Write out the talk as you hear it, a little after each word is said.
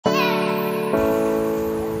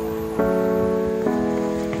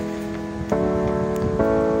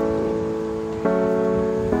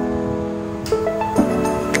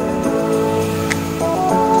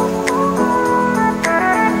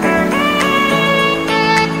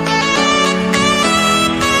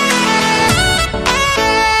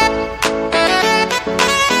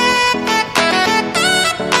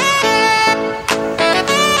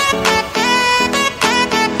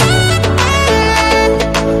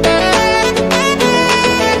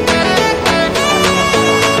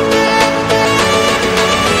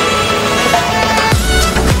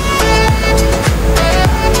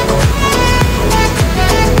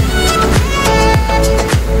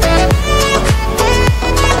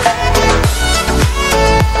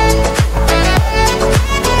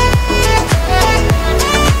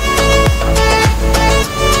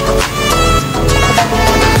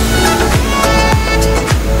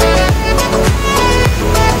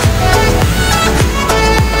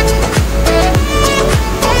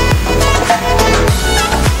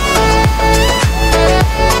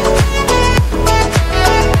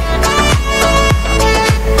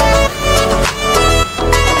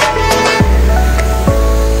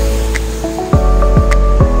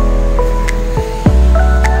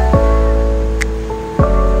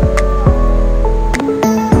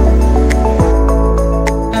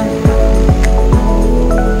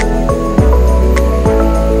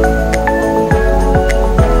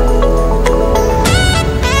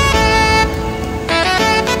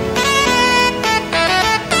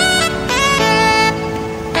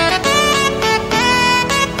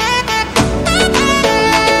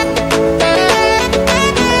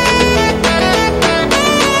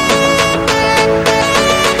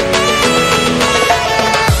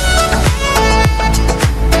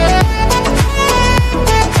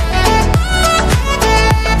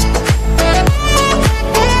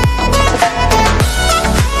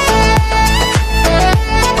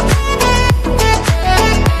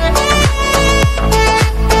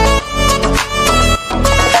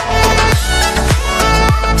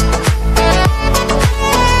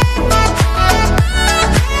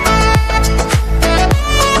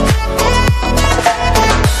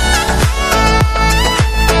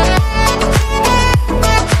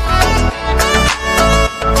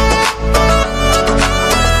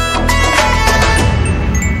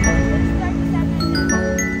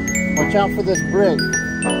Watch out for this brick.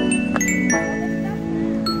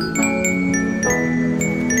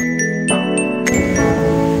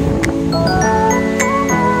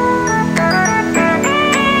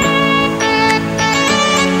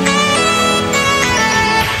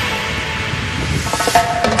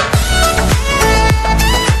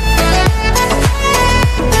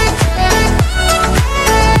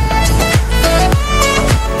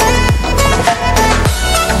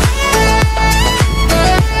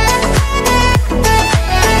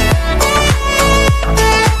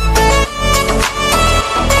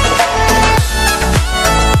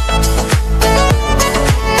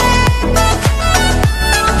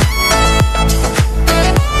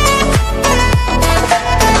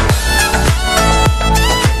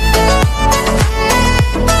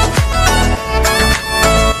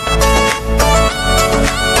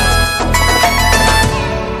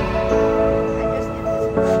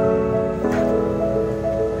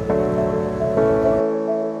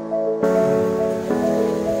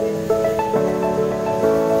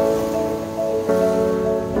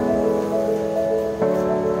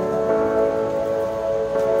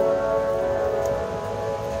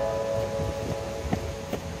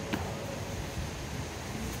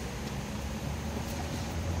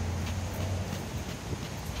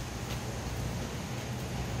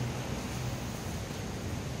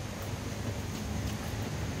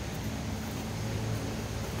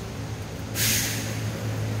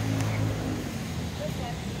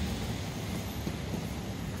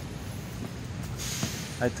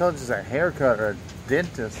 I told you it's a haircut or a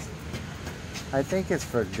dentist. I think it's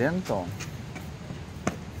for dental.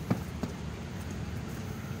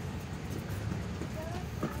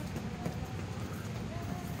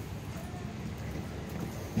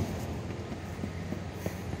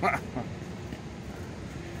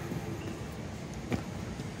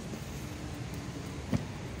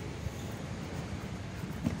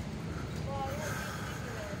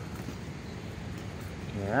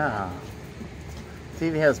 Yeah.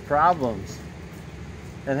 TV has problems.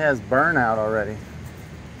 It has burnout already.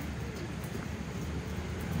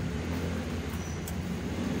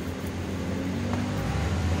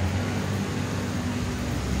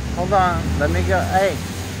 Hold on, let me go. Hey,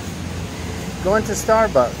 go into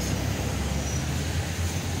Starbucks.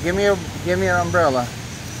 Give me your umbrella.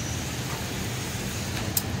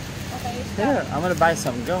 Okay, here, I'm gonna buy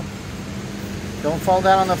something. Go. Don't fall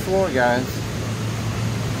down on the floor, guys.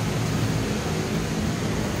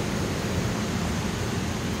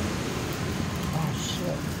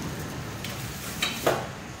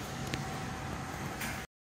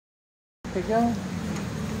 Here you go.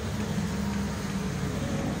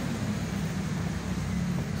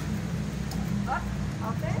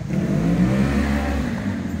 Okay.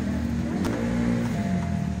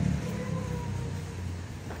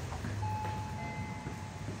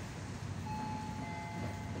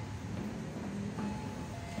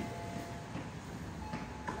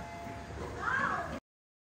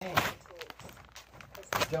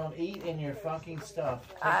 Don't eat in your fucking stuff.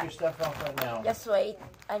 Take your stuff off right now. Just wait.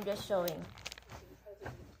 I'm just showing.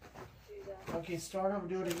 Okay, start over.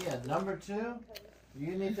 Do it again. Number 2,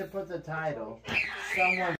 you need to put the title.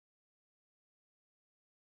 Someone